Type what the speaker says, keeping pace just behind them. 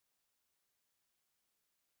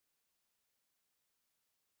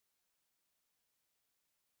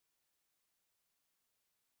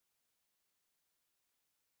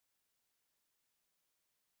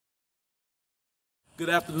Good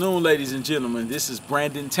afternoon, ladies and gentlemen. This is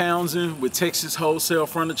Brandon Townsend with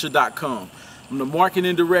TexasWholesaleFurniture.com. I'm the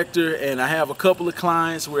marketing director, and I have a couple of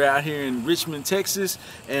clients. We're out here in Richmond, Texas,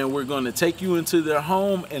 and we're going to take you into their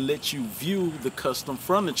home and let you view the custom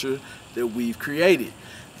furniture that we've created.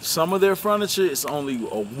 Some of their furniture is only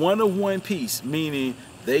a one-of-one piece, meaning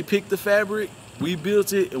they picked the fabric, we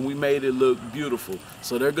built it, and we made it look beautiful.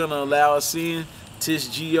 So they're going to allow us in. Tish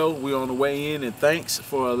Gio, we're on the way in, and thanks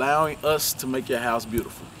for allowing us to make your house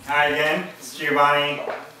beautiful. Hi again, it's Giovanni,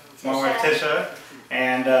 my wife Tisha,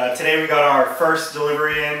 and today we got our first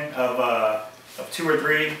delivery in of 2 or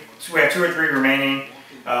 3. So we have 2 or 3 remaining.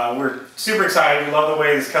 We're super excited. We love the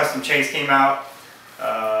way this custom chase came out.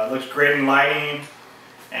 Looks great in lighting,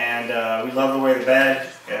 and we love the way the bed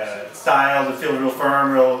styled. It feels real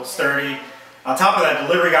firm, real sturdy. On top of that,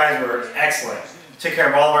 delivery guys were excellent. Took care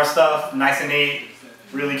of all of our stuff, nice and neat.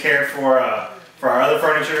 Really cared for our other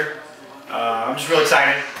furniture. I'm just really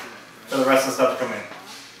excited for the rest of the stuff to come in.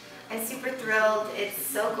 I'm super thrilled. It's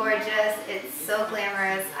so gorgeous. It's so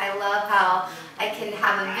glamorous. I love how I can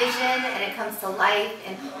have a vision and it comes to life,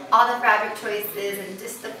 and all the fabric choices and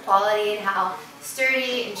just the quality and how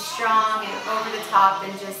sturdy and strong and over the top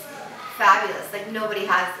and just fabulous. Like nobody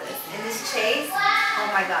has this. And this chase,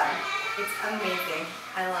 oh my God, it's amazing.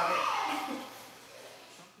 I love it.